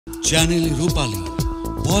Channel Rupali,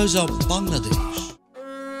 voice of Bangladesh.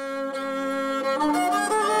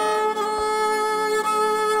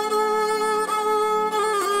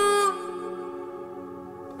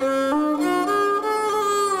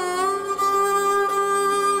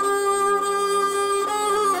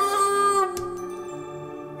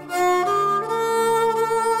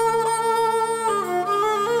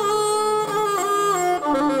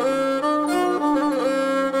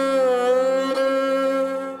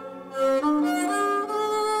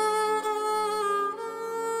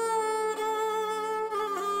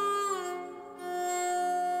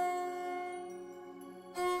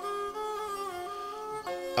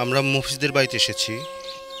 আমরা মফিজদের বাড়িতে এসেছি,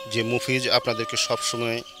 যে মফিজ আপনাদেরকে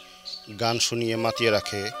সবসময় গান শুনিয়ে মাতিয়ে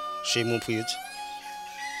রাখে। সেই মফিজ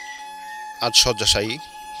আজ শয্যাশায়ী,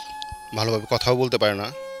 ভালোভাবে কথাও বলতে পারে না।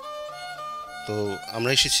 তো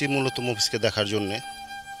আমরা এসেছি মূলত মফিজকে দেখার জন্যে,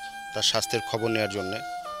 তার স্বাস্থ্যের খবর নেওয়ার জন্যে।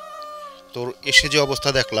 তো এসে যে অবস্থা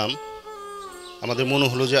দেখলাম, আমাদের মনে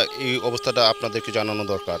হলো যে এই অবস্থাটা আপনাদেরকে জানানো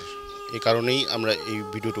দরকার। এই কারণেই আমরা এই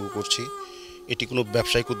ভিডিওটুকু করছি। এটি কোনো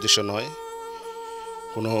ব্যবসায়িক উদ্দেশ্য নয়,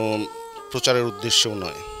 কোনো প্রচারের উদ্দেশ্যও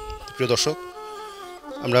নয়। প্রিয় দর্শক,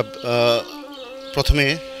 আমরা প্রথমে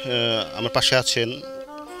আমার পাশে আছেন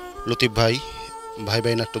লতিফ ভাই,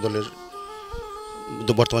 ভাই নাট্য দলের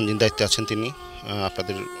বর্তমান যিনি দায়িত্বে আছেন, তিনি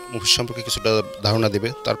আপনাদের মফিজ সম্পর্কে কিছুটা ধারণা দেবে।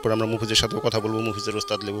 তারপর আমরা মফিজের সাথেও কথা বলবো, মফিজের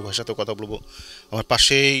ওস্তাদ লেবু ভাইয়ের সাথেও কথা বলবো। আমার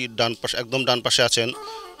পাশেই একদম ডান পাশে আছেন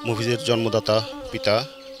মফিজের জন্মদাতা পিতা,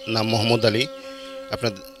 নাম মোহাম্মদ আলী,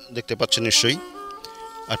 আপনারা দেখতে পাচ্ছেন নিশ্চয়ই।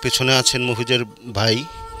 আর পেছনে আছেন মফিজের ভাই,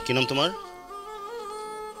 কী নাম তোমার?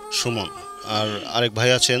 সুমন। আর আরেক ভাই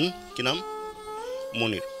আছেন, কী নাম?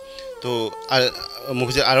 মনির। তো আর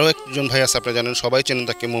মফিজের আরও একজন ভাই আছে, আপনারা জানেন, সবাই চেনেন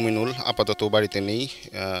তাকে, মমিনুল। আপাতত বাড়িতে নেই,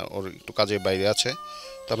 ওর একটু কাজের বাইরে আছে।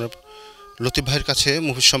 তো আমরা লতিফ ভাইয়ের কাছে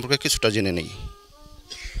মফিজ সম্পর্কে কিছুটা জেনে নেই।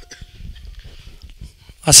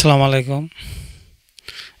 আসসালামু আলাইকুম।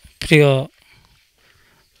 প্রিয়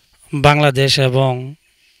বাংলাদেশ এবং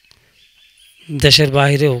দেশের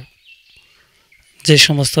বাইরেও যে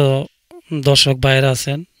সমস্ত দর্শক ভাইয়েরা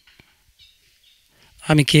আছেন,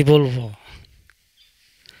 আমি কি বলবো,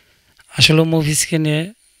 আসলে মফিজকে নিয়ে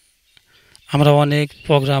আমরা অনেক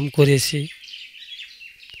প্রোগ্রাম করেছি,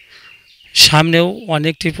 সামনেও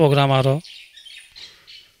অনেকটি প্রোগ্রাম আরও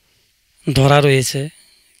ধরা রয়েছে,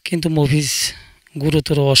 কিন্তু মফিজ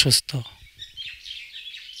গুরুতর অসুস্থ।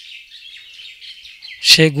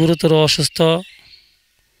 সে গুরুতর অসুস্থ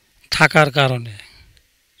থাকার কারণে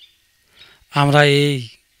আমরা এই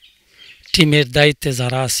টিমের দায়িত্বে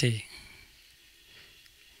যারা আছি,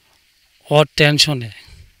 ওর টেনশনে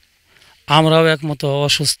আমরাও একমতো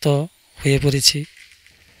অসুস্থ হয়ে পড়েছি।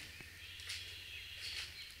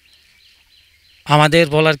 আমাদের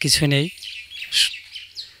বলার কিছু নেই।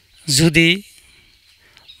 যদি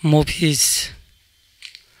মফিজ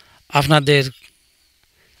আপনাদের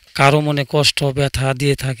কারো মনে কষ্ট ব্যথা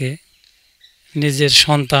দিয়ে থাকে, নিজের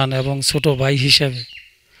সন্তান এবং ছোট ভাই হিসেবে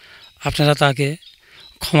আপনারা তাকে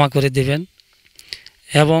ক্ষমা করে দেবেন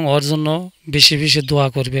এবং ওর জন্য বেশি বেশি দোয়া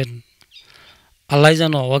করবেন। আল্লাহ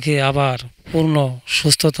যেন ওকে আবার পূর্ণ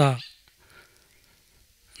সুস্থতা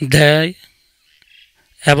দেয়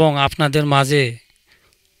এবং আপনাদের মাঝে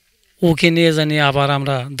ওকে নিয়ে জানি আবার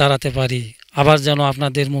আমরা দাঁড়াতে পারি, আবার যেন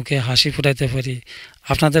আপনাদের মুখে হাসি ফুটাইতে পারি।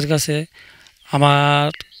 আপনাদের কাছে আমার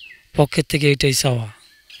পক্ষের থেকে এটাই চাওয়া,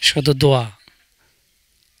 শুধু দোয়া।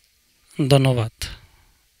 ধন্যবাদ।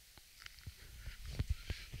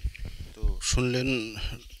 তো শুনলেন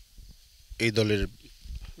এই দলের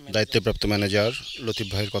দায়িত্বপ্রাপ্ত ম্যানেজার লতিফ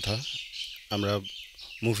ভাইয়ের কথা। আমরা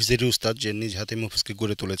মফিজেরই উস্তাদ, যে নিজ হাতে মফিজকে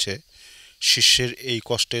গড়ে তুলেছে। শিষ্যের এই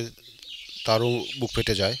কষ্টে তারও বুক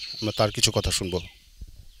ফেটে যায়। আমরা তার কিছু কথা শুনব।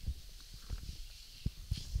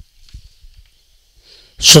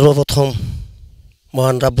 সর্বপ্রথম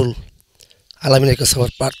মহান রাব্বুল আলামিনের কাছে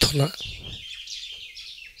আমার প্রার্থনা,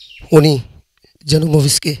 উনি যেন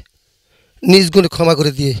মফিজকে নিজ গুণে ক্ষমা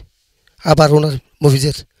করে দিয়ে আবার ওনার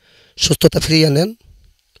মফিজের সুস্থতা ফিরিয়ে আনেন।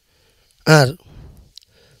 আর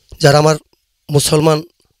যারা আমার মুসলমান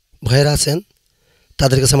ভাইয়েরা আছেন,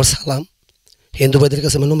 তাদের কাছে আমার সালাম, হিন্দু ভাইদের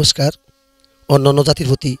কাছে আমার নমস্কার, অন্যান্য জাতির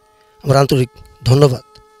প্রতি আমার আন্তরিক ধন্যবাদ।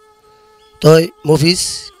 তাই মফিজ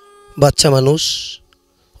বাচ্চা মানুষ,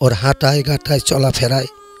 ওর হাঁটায় গাঁটায় চলাফেরায়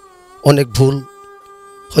অনেক ভুল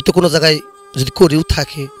হয়তো কোনো জায়গায় যদি করেও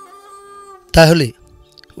থাকে, তাহলে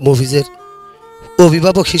মফিজের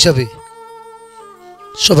অভিভাবক হিসাবে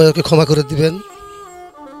সবাই ওকে ক্ষমা করে দিবেন।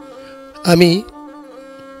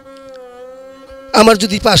 আমার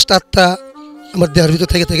যদি 5টা 8টা আমার দেহের ভিতর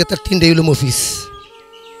থেকে তার 3টাই হলো মফিজ।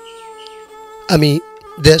 আমি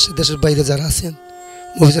দেশের বাইরে যারা আছেন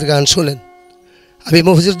মফিজের গান শোনেন, আমি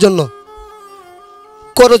মফিজের জন্য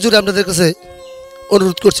করজোড়ে আপনাদের কাছে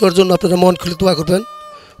অনুরোধ করছি, ওর জন্য আপনারা মন খুলে দোয়া করবেন,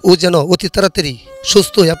 ও যেন অতি তাড়াতাড়ি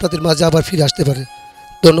সুস্থ হয়ে আপনাদের মাঝে আবার ফিরে আসতে পারে।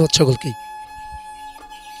 ধন্যবাদ সকলকে।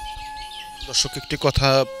 দর্শক, একটি কথা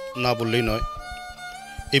না বললেই নয়,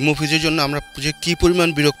 এই মফিজের জন্য আমরা যে কী পরিমাণ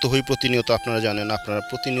বিরক্ত হই প্রতিনিয়ত আপনারা জানেন। আপনারা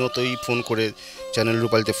প্রতিনিয়তই ফোন করে চ্যানেল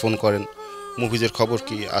রূপালিতে ফোন করেন, মফিজের খবর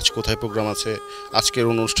কি, আজ কোথায় প্রোগ্রাম আছে, আজকের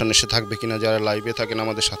অনুষ্ঠানে এসে থাকবে কিনা। যারা লাইভে থাকেন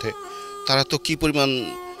আমাদের সাথে, তারা তো কী পরিমাণ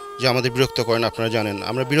যে আমাদের বিরক্ত করেন আপনারা জানেন।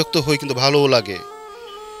 আমরা বিরক্ত হই, কিন্তু ভালোও লাগে।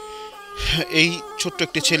 এই ছোট্ট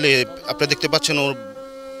একটি ছেলে, আপনারা দেখতে পাচ্ছেন ওর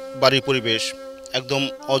বাড়ির পরিবেশ একদম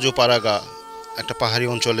অজপাড়াগা, একটা পাহাড়ি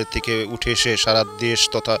অঞ্চলের থেকে উঠে এসে সারা দেশ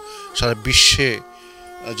তথা সারা বিশ্বে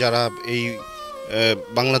যারা এই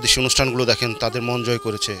বাংলাদেশি অনুষ্ঠানগুলো দেখেন তাদের মন জয়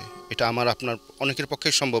করেছে। এটা আমার আপনার অনেকের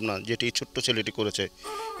পক্ষেই সম্ভব না, যেটি এই ছোট্ট ছেলেটি করেছে।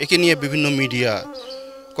 একে নিয়ে বিভিন্ন মিডিয়া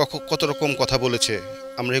কত রকম কথা বলেছে,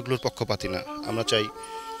 আমরা এগুলোর পক্ষপাতি না। আমরা চাই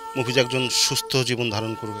মফিজ একজন সুস্থ জীবন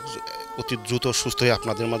ধারণ করুক, অতি দ্রুত সুস্থ হয়ে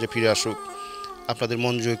আপনাদের মাঝে ফিরে আসুক, আপনাদের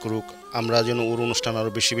মন জয় করুক। আমরা যেন ওর অনুষ্ঠান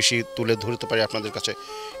আরও বেশি বেশি তুলে ধরতে পারি আপনাদের কাছে।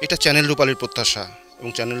 এটা চ্যানেল রূপালির প্রত্যাশা এবং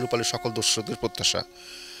চ্যানেল রূপালির সকল দর্শকদের প্রত্যাশা।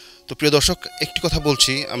 তো প্রিয় দর্শক, একটি কথা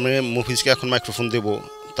বলছি, আমরা মফিজকে এখন মাইক্রোফোন দেব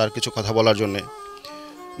তার কিছু কথা বলার জন্যে।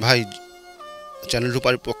 ভাই, চ্যানেল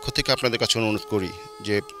রূপালির পক্ষ থেকে আপনাদের কাছে অনুরোধ করি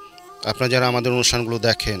যে আপনারা যারা আমাদের অনুষ্ঠানগুলো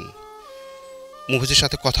দেখেন, মফিজের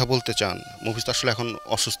সাথে কথা বলতে চান, মফিজ আসলে এখন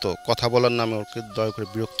অসুস্থ, কথা বলার নামে ওকে দয়া করে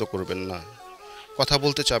বিরক্ত করবেন না। কথা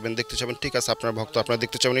বলতে চাবেন, দেখতে চাবেন, ঠিক আছে, আপনার ভক্ত, আপনারা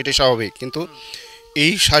দেখতে চাবেন, এটাই স্বাভাবিক। কিন্তু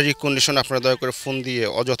এই শারীরিক কন্ডিশন আপনারা দয়া করে ফোন দিয়ে,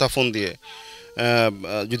 অযথা ফোন দিয়ে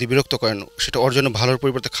যদি বিরক্ত করেন, সেটা ওর জন্য ভালোর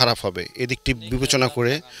পরিবর্তে খারাপ হবে। এদিকটি বিবেচনা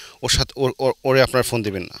করে ওর সাথে ওরে আপনারা ফোন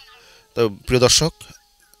দেবেন না। তো প্রিয় দর্শক,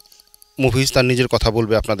 মফিজ তার নিজের কথা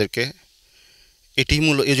বলবে আপনাদেরকে।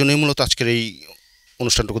 এজন্যই মূলত আজকের এই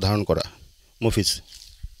অনুষ্ঠানটুকু ধারণ করা। মফিজ।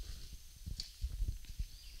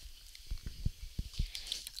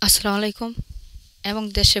 আসসালামু আলাইকুম। এবং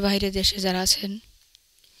দেশে বাইরে দেশে যারা আছেন,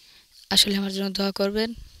 আসলে আমার জন্য দোয়া করবেন।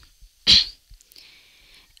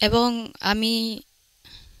 এবং আমি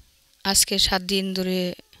আজকে 7 দিন ধরে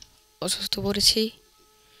অসুস্থ পড়েছি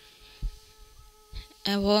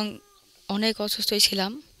এবং অনেক অসুস্থই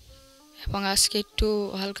ছিলাম, এবং আজকে একটু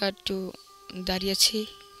হালকা একটু দাঁড়িয়েছি।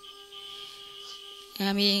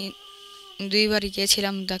 আমি 2 বারই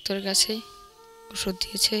গিয়েছিলাম ডাক্তারের কাছে, ওষুধ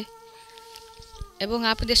দিয়েছে, এবং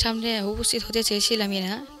আপনাদের সামনে উপস্থিত হতে চেয়েছিলামই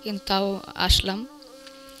না, কিন্তু তাও আসলাম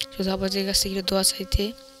শুধু আপনাদের কাছ থেকে দোয়া চাইতে।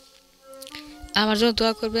 আমার জন্য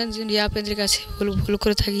দোয়া করবেন, যদি আপনাদের কাছে ভুল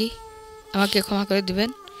করে থাকি আমাকে ক্ষমা করে দেবেন।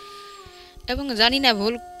 এবং জানি না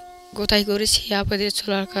ভুল কোথায় করেছি, আপনাদের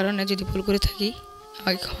চলার কারণে যদি ভুল করে থাকি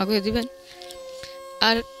আমাকে ক্ষমা করে দেবেন।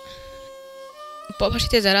 আর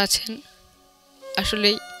প্রবাসীতে যারা আছেন,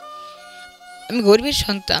 আসলেই আমি গরিবের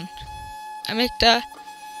সন্তান। আমি একটা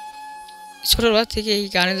ছোটোবেলা থেকে এই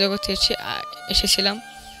গানের জগতে এসেছিলাম,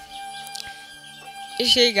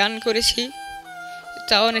 এসে গান করেছি,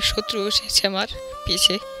 তাও অনেক শত্রু এসেছে আমার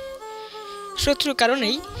পিছে। শত্রুর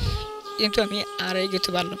কারণেই কিন্তু আমি আর এগোতে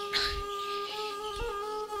পারলাম না,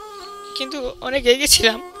 কিন্তু অনেক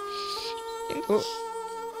এগিয়েছিলাম। কিন্তু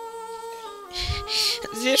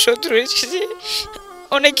যে শত্রু এসেছে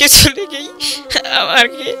অনেক কিছু লেগেই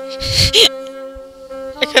আমাকে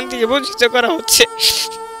এখান থেকে বঞ্চিত করা হচ্ছে।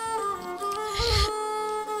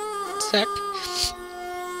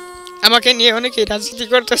 আমাকে নিয়ে অনেকেই রাজনীতি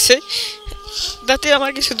করতেছে, তাতে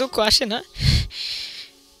আমার কিছু দুঃখ আসে না।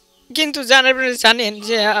 কিন্তু জানেন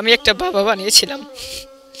যে আমি একটা বাবা বানিয়েছিলাম,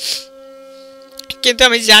 কিন্তু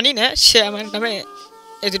আমি জানি না সে আমার নামে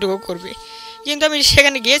এতটুকু করবে। কিন্তু আমি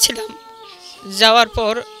সেখানে গিয়েছিলাম, যাওয়ার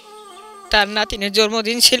পর তার নাতিনের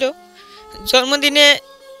জন্মদিন ছিল, জন্মদিনে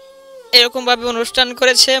এরকমভাবে অনুষ্ঠান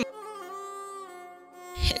করেছে,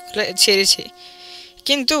 ছেড়েছে।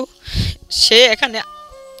 কিন্তু সে এখানে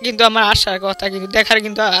কিন্তু আমার আসার কথা, কিন্তু দেখার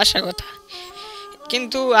কিন্তু আসার কথা,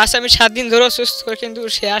 কিন্তু আজ আমি 7 দিন ধরে অসুস্থ, কিন্তু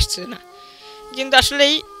সে আসছে না। কিন্তু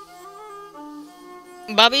আসলেই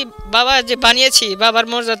বাবা যে বানিয়েছি, বাবার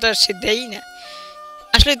মর্যাদা সে দেই না।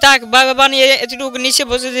 আসলে তাক বাবা বানিয়ে এতটুকু নিচে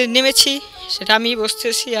বসে যে নেমেছি, সেটা আমি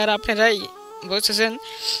বসতেছি আর আপনারাই বসতেছেন।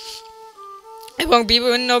 এবং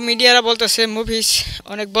বিভিন্ন মিডিয়ারা বলতেছে মফিজ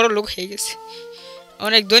অনেক বড় লোক হয়ে গেছে,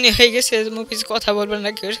 অনেক ধনী হয়ে গেছে, মফিজ কথা বলবেন না,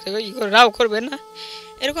 কেউ রাও করবে না,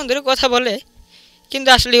 এরকম ধরে কথা বলে। কিন্তু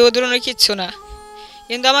আসলে ও ধরনের কিচ্ছু না।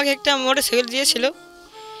 কিন্তু আমাকে একটা মোটরসাইকেল দিয়েছিল,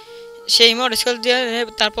 সেই মোটরসাইকেল দিয়ে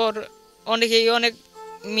তারপর অনেক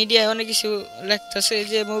মিডিয়ায় অনেক কিছু লিখতেছে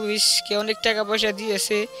যে মফিজকে অনেক টাকা পয়সা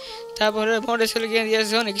দিয়েছে, তারপরে মোটরসাইকেল কিনে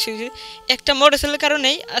দিয়েছে, অনেক কিছু। একটা মোটরসাইকেলের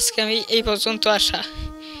কারণেই আজকে আমি এই পর্যন্ত আসা।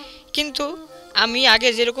 কিন্তু আমি আগে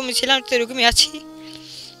যেরকমই ছিলাম সেরকমই আছি,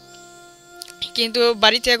 কিন্তু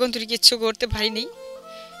বাড়িতে এখন তুই কিচ্ছু করতে পারিনি,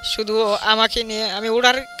 শুধু আমাকে নিয়ে আমি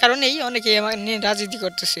ওড়ার কারণেই অনেকে আমাকে নিয়ে রাজনীতি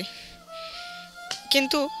করতেছে।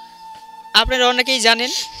 কিন্তু আপনারা অনেকেই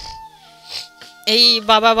জানেন এই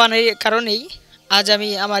বাবা বানার কারণেই আজ আমি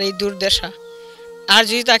আমার এই দুর্দশা। আর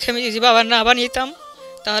যদি তাকে আমি যদি বাবা না বানিয়েতাম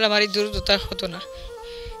তাহলে আমার এই দুর্দশা হতো না,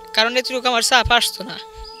 কারণ এতটুকু আমার চাপ আসতো না।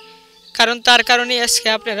 কারণ তার কারণেই আজকে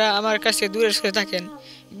আপনারা আমার কাছে দূরে সরে থাকেন।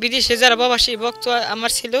 বিদেশে যারা প্রবাসী ভক্ত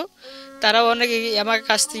আমার ছিল তারাও অনেকেই আমার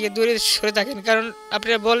কাছ থেকে দূরে সরে থাকেন, কারণ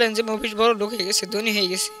আপনারা বলেন যে মফিজ বড় লোক হয়ে গেছে, ধনী হয়ে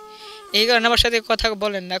গেছে, এই কারণে আমার সাথে কথা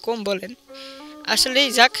বলেন না, কম বলেন। আসলেই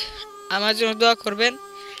যাক, আমার জন্য দোয়া করবেন।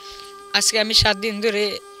 আজকে আমি 7 দিন ধরে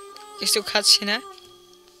কিছু খাচ্ছি না,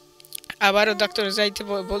 আবারও ডাক্তার যাইতে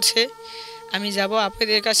বলছে, আমি যাব।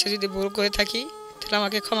 আপনাদের কাছে যদি ভুল করে থাকি তাহলে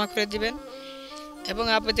আমাকে ক্ষমা করে দিবেন, এবং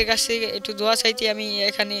আপনাদের কাছে একটু দোয়া চাইতে আমি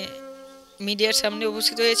এখানে মিডিয়ার সামনে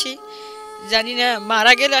উপস্থিত হয়েছি। জানি না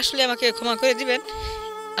মারা গেলে আসলে আমাকে ক্ষমা করে দিবেন,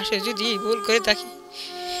 আসলে যদি ভুল করে থাকি,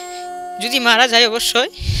 যদি মারা যায় অবশ্যই,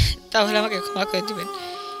 তাহলে আমাকে ক্ষমা করে দিবেন।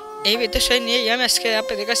 এই বিষয় নিয়েই আমি আজকে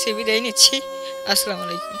আপনাদের কাছে বিদায় নিচ্ছি। আসসালামু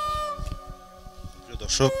আলাইকুম।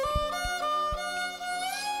 দর্শক,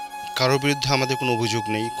 কারোর বিরুদ্ধে আমাদের কোনো অভিযোগ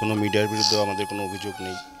নেই, কোনো মিডিয়ার বিরুদ্ধে আমাদের কোনো অভিযোগ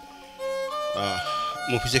নেই।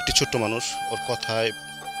 মফিজ একটি ছোট্ট মানুষ, ওর কথায়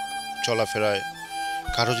চলাফেরায়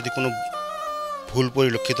কারো যদি কোনো ভুল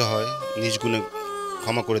পরিলক্ষিত হয় নিজ গুণে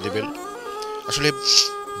ক্ষমা করে দেবেন। আসলে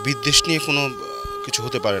বিদ্বেষ নিয়ে কোনো কিছু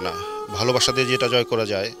হতে পারে না। ভালোবাসা দিয়ে যেটা জয় করা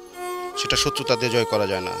যায় সেটা শত্রুতা দিয়ে জয় করা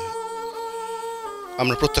যায় না।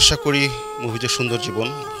 আমরা প্রত্যাশা করি মফিজের সুন্দর জীবন।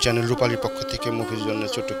 চ্যানেল রূপালীর পক্ষ থেকে মফিজের জন্য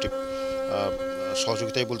ছোট্ট একটি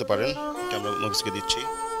সহযোগিতাই বলতে পারেন, এটা আমরা মফিজকে দিচ্ছি।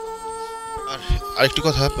 আর আরেকটি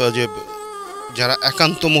কথা, যে যারা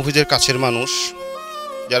একান্ত মফিজের কাছের মানুষ,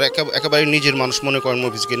 যারা একেবারে নিজের মানুষ মনে করেন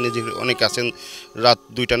মফিজকে, নিজের অনেক আছেন, রাত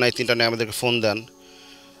 2টা নাই 3টা নাই আমাদেরকে ফোন দেন,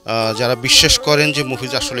 যারা বিশ্বাস করেন যে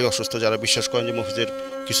মফিজ আসলেই অসুস্থ, যারা বিশ্বাস করেন যে মফিজের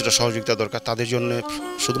কিছুটা সহযোগিতা দরকার, তাদের জন্য,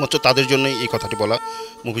 শুধুমাত্র তাদের জন্যই এই কথাটি বলা।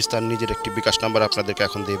 মফিজ তার নিজের একটি বিকাশ নাম্বার আপনাদেরকে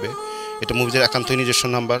এখন দেবে, এটা মফিজের একান্তই নিজস্ব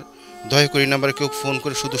নাম্বার। দয়া করে এই নাম্বারে কেউ ফোন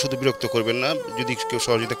করে শুধু শুধু বিরক্ত করবেন না। যদি কেউ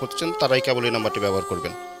সহযোগিতা করছেন তারাই কেবল এই নাম্বারটি ব্যবহার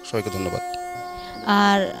করবেন। সবাইকে ধন্যবাদ।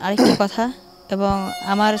 আর আরেকটি কথা, এবং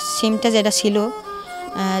আমার সিমটা যেটা ছিল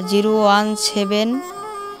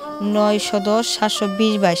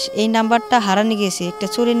 017-910-720-22, এই নাম্বারটা হারানো গেছে, একটা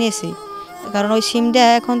চুরি নিয়েছে। কারণ ওই সিমটা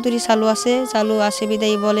এখন তুই চালু আছে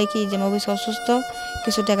বিদায়ী বলে কি যে মফিজ অসুস্থ,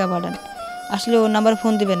 কিছু টাকা পাঠান। আসলে ও নাম্বার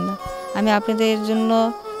ফোন দিবেন না। আমি আপনাদের জন্য,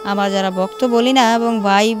 আমার যারা ভক্ত বলি না, এবং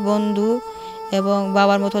ভাই বন্ধু এবং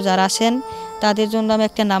বাবার মতো যারা আছেন, তাদের জন্য আমি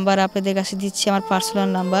একটা নাম্বার আপনাদের কাছে দিচ্ছি, আমার পার্সোনাল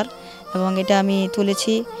নাম্বার, এবং এটা আমি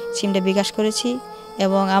তুলেছি, সিমটা বিকাশ করেছি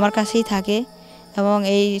এবং আমার কাছেই থাকে, এবং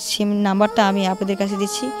এই সিম নাম্বারটা আমি আপনাদের কাছে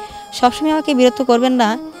দিচ্ছি। সবসময় আমাকে বিরক্ত করবেন না,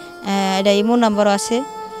 এটা ইমো নাম্বারও আছে।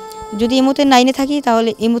 যদি ইমোতে নাইনে থাকি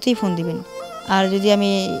তাহলে ইমোতেই ফোন দিবেন, আর যদি আমি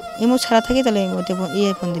ইমো ছাড়া থাকি তাহলে ইমোতে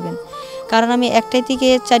ফোন দিবেন। কারণ আমি 1টা থেকে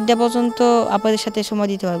 4টা পর্যন্ত আপনাদের সাথে সময়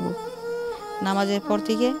দিতে পারবো, নামাজের পর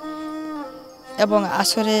থেকে, এবং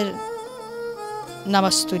আসরের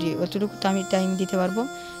নামাজ তৈরি অতটুকু তো আমি টাইম দিতে পারবো।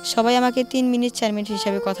 সবাই আমাকে 3 মিনিট 4 মিনিট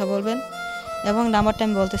হিসাবে কথা বলবেন, এবং নাম্বারটা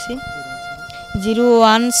আমি বলতেছি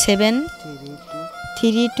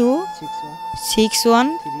 01732613817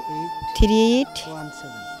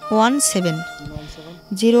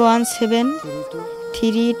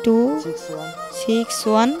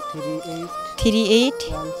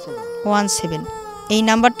 01732613817। এই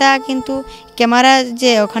নাম্বারটা কিন্তু ক্যামেরা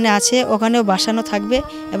যে ওখানে আছে ওখানেও বসানো থাকবে,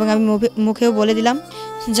 এবং আমি মুখেও বলে দিলাম।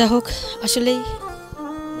 যা হোক, আসলেই,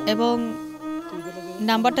 এবং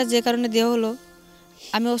নাম্বারটা যে কারণে দেওয়া হলো,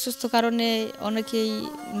 আমি অসুস্থ কারণে অনেকেই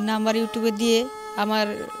নাম্বার ইউটিউবে দিয়ে আমার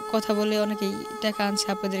কথা বলে অনেকেই টাকা আনছে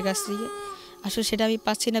আপনাদের কাছ থেকে। আসলে সেটা আমি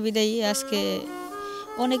পাচ্ছি না বিদায়ী আজকে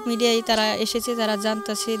অনেক মিডিয়ায় তারা এসেছে, তারা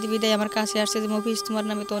জানতেছে বিদায় আমার কাছে আসছে যে মফিজ তোমার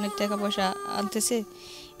নামে তো অনেক টাকা পয়সা আনতেছে।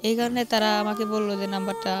 এই কারণে তারা আমাকে বললো যে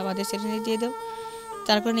নাম্বারটা আমাদের চ্যানেলে দিয়ে দাও,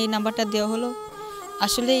 তার কারণে এই নাম্বারটা দেওয়া হলো।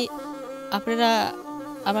 আসলেই আপনারা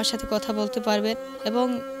আমার সাথে কথা বলতে পারবেন, এবং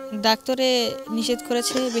ডাক্তারে নিষেধ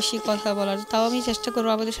করেছে বেশি কথা বলার, তাও আমি চেষ্টা করবো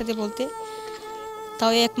আমাদের সাথে বলতে।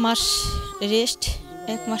 তাও 1 মাস রেস্ট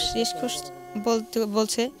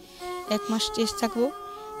বলছে, 1 মাস রেস্ট থাকবো,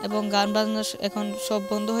 এবং গান বাজনা এখন সব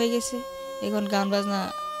বন্ধ হয়ে গেছে, এখন গান বাজনা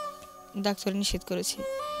ডাক্তার নিষেধ করেছে।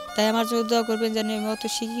 তাই আমার জন্য দোয়া করবেন যেন আমি অত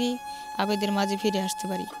শীঘ্রই আপনাদের মাঝে ফিরে আসতে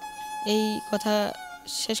পারি। এই কথা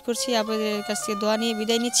শেষ করছি, আপনাদের কাছ থেকে দোয়া নিয়ে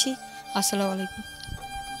বিদায় নিচ্ছি। আসসালামু আলাইকুম।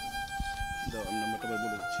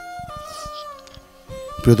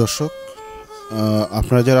 প্রিয় দর্শক,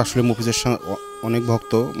 আপনারা যারা আসলে মফিজের অনেক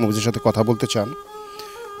ভক্ত, মফিজের সাথে কথা বলতে চান,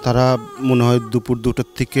 তারা মনে হয় দুপুর 2টা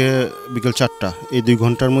থেকে বিকেল 4টা এই 2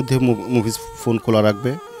 ঘন্টার মধ্যে মফিজ ফোন খোলা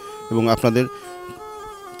রাখবে। এবং আপনাদের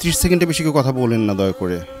 30 সেকেন্ডে বেশি কেউ কথা বলেন না দয়া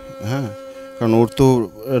করে, হ্যাঁ, কারণ ওর তো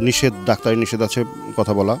নিষেধ, ডাক্তারি নিষেধ আছে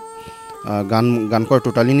কথা বলা। গান করা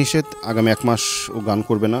টোটালি নিষেধ, আগামী 1 মাস ও গান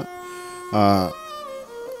করবে না।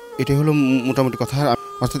 এটাই হলো মোটামুটি কথা।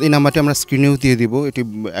 অর্থাৎ এই নাম্বারটি আমরা স্ক্রিনেও দিয়ে দিব, এটি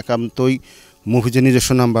একান্তই মফিজের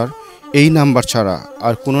নিজস্ব নাম্বার। এই নাম্বার ছাড়া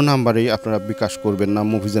আর কোনো নাম্বারেই আপনারা বিকাশ করবেন না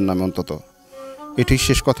মফিজের নামে অন্তত। এটি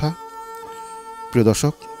শেষ কথা। প্রিয়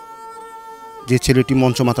দর্শক, যে ছেলেটি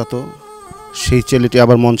মঞ্চ মাতাতো সেই ছেলেটি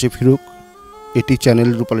আবার মঞ্চে ফিরুক, এটি চ্যানেল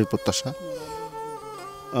রূপালীর প্রত্যাশা।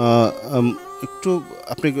 একটু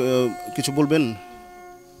আপনি কিছু বলবেন?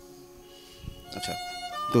 আচ্ছা,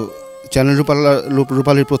 তো চ্যানেল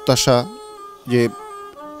রূপালীর প্রত্যাশা যে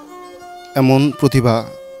এমন প্রতিভা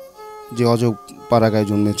যে অজব পাড়াগায়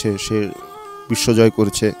জন্মেছে, সে বিশ্ব জয়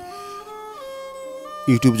করেছে,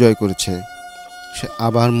 ইউটিউব জয় করেছে, সে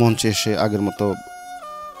আবার মঞ্চে এসে আগের মতো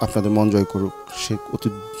আপনাদের মন জয় করুক, সে অতি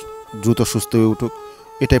দ্রুত সুস্থ হয়ে উঠুক,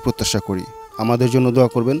 এটাই প্রত্যাশা করি। আমাদের জন্য দোয়া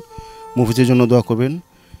করবেন, মফিজের জন্য দোয়া করবেন,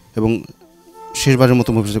 এবং শেষবারের মতো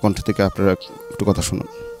মফিজের কণ্ঠ থেকে আপনারা একটু কথা শুনুন।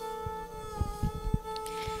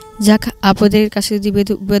 যাক, আপনাদের কাছে যদি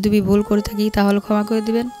বেদবি ভুল করে থাকি তাহলে ক্ষমা করে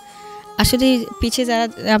দিবেন। আসলে পিছে যারা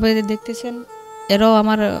আপনাদের দেখতেছেন এরাও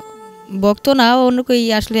আমার ভক্ত না, অন্য কেউ,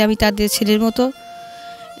 আসলে আমি তাদের ছেলের মতো,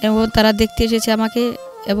 এবং তারা দেখতে এসেছে আমাকে,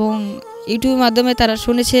 এবং ইউটিউবের মাধ্যমে তারা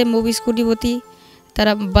শুনেছে মফিজ কোটিপতি,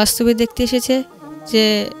 তারা বাস্তবে দেখতে এসেছে যে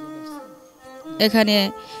এখানে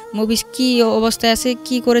মফিজ কী অবস্থায় আছে,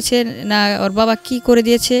 কি করেছে না ওর বাবা কি করে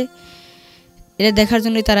দিয়েছে, এটা দেখার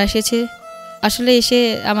জন্যই তারা এসেছে। আসলে এসে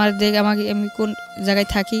আমাকে আমি কোন জায়গায়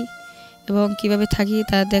থাকি এবং কিভাবে থাকি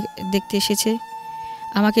তা দেখতে এসেছে।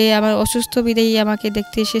 আমার অসুস্থ বিদায়ী আমাকে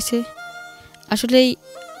দেখতে এসেছে। আসলেই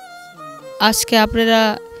আজকে আপনারা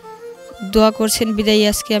দোয়া করছেন বিদায়ী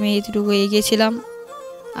আজকে আমি এতটুকু এগিয়েছিলাম।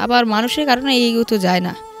 আবার মানুষের কারণে এগিয়ে তো যায়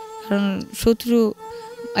না, কারণ শত্রু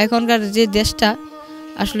এখনকার যে দেশটা,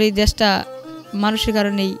 আসলে এই দেশটা মানুষের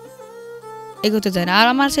কারণেই এগোতে যায় না। আর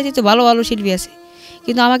আমার সাথে তো ভালো ভালো শিল্পী আছে,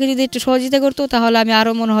 কিন্তু আমাকে যদি একটু সহযোগিতা করতো তাহলে আমি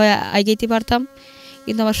আরও মনে হয় এগিয়ে পারতাম,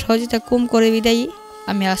 কিন্তু আমার সহযোগিতা কম করে বিদায়ী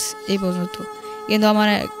আমি আজ এই পর্যন্ত। কিন্তু আমার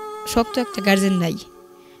শক্ত একটা গার্জেন নাই,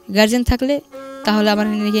 গার্জেন থাকলে তাহলে আমার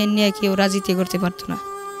নিয়ে কেউ রাজনীতি করতে পারতো না।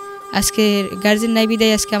 আজকে গার্জেন নাই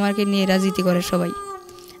বিদায় আজকে আমাকে নিয়ে রাজনীতি করে সবাই,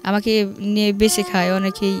 আমাকে নিয়ে বেঁচে খায়,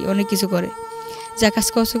 অনেকেই অনেক কিছু করে। যাক,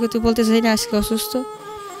 আজকে অসুখ তো বলতে চাই না, আজকে অসুস্থ,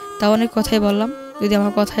 তা অনেক কথাই বললাম। যদি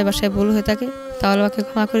আমার কথায় বাসায় ভুল হয়ে থাকে তাহলে আমাকে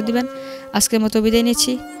ক্ষমা করে দিবেন। আজকের মতো বিদায়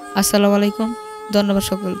নিচ্ছি। আসসালামু আলাইকুম, ধন্যবাদ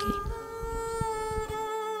সকলকে।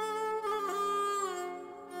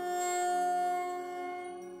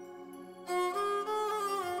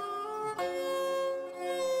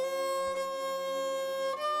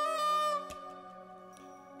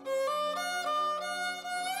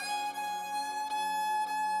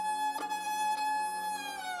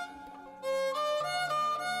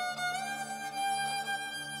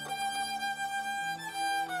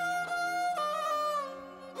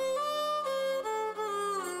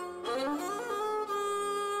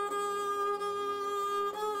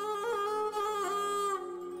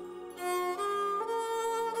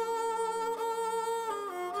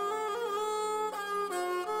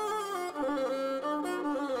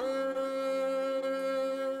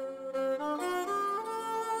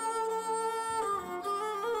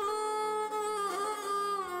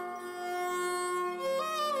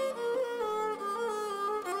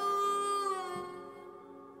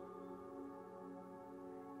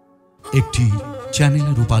 একটি চ্যানেল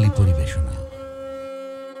রূপালী পরিবেশনা।